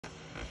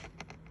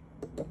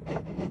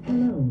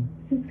Hello,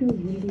 Cisco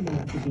Unity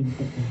Messaging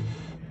System.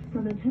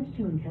 From a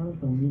touch-tone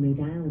telephone, you may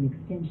dial an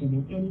extension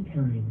at any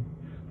time.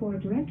 For a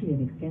directory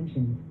of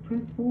extensions,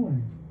 press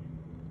 4.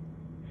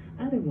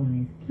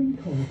 Otherwise, please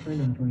hold for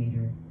an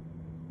operator.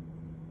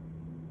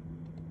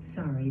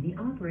 Sorry, the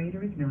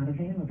operator is not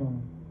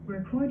available.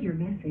 Record your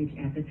message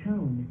at the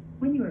tone.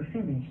 When you are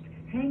finished,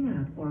 hang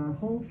up or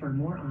hold for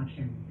more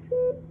options.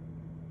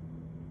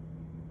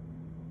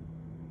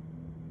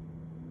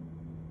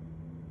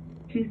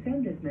 To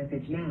send this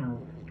message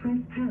now, press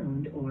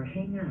pound or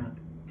hang up.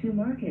 To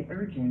mark it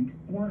urgent,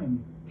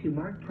 1. To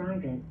mark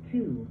private,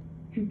 2.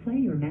 To play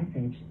your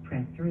message,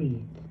 press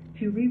 3.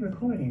 To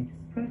re-record it,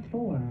 press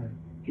 4.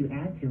 To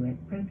add to it,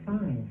 press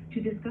 5.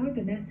 To discard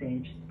the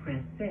message,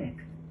 press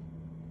 6.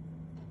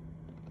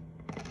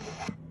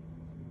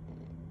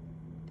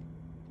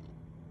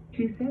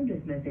 To send this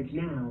message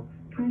now,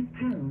 press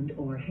pound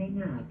or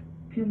hang up.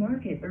 To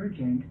mark it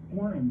urgent,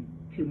 1.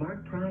 To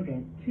mark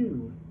private,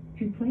 2.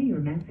 To play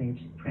your message,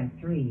 press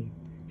 3.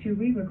 To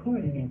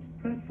re-record it,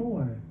 press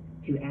 4.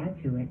 To add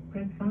to it,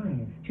 press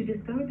 5. To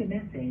discard the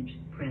message,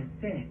 press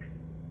 6.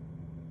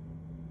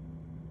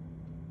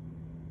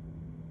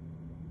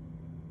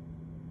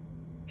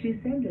 To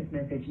send this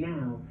message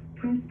now,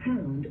 press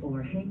pound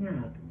or hang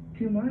up.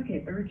 To mark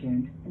it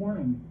urgent,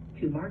 1.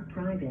 To mark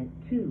private,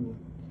 2.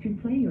 To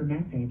play your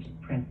message,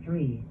 press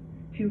 3.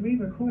 To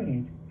re-record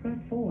it, press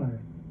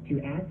 4. To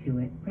add to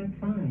it, press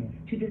 5.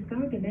 To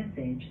discard the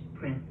message,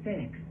 press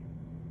 6.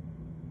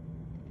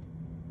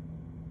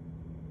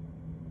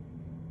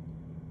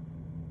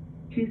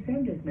 To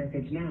send this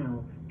message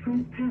now,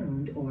 press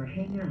pound or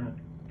hang up.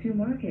 To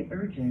mark it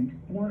urgent,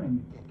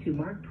 1. To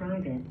mark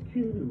private,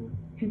 2.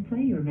 To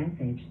play your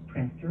message,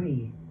 press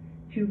 3.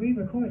 To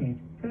re-record it,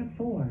 press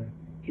 4.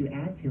 To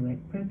add to it,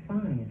 press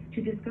 5.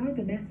 To discard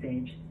the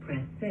message,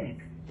 press 6.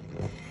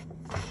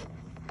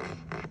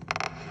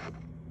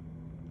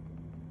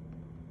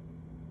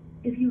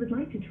 If you would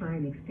like to try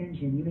an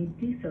extension, you may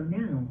do so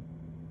now.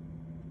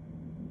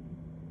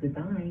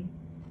 Goodbye.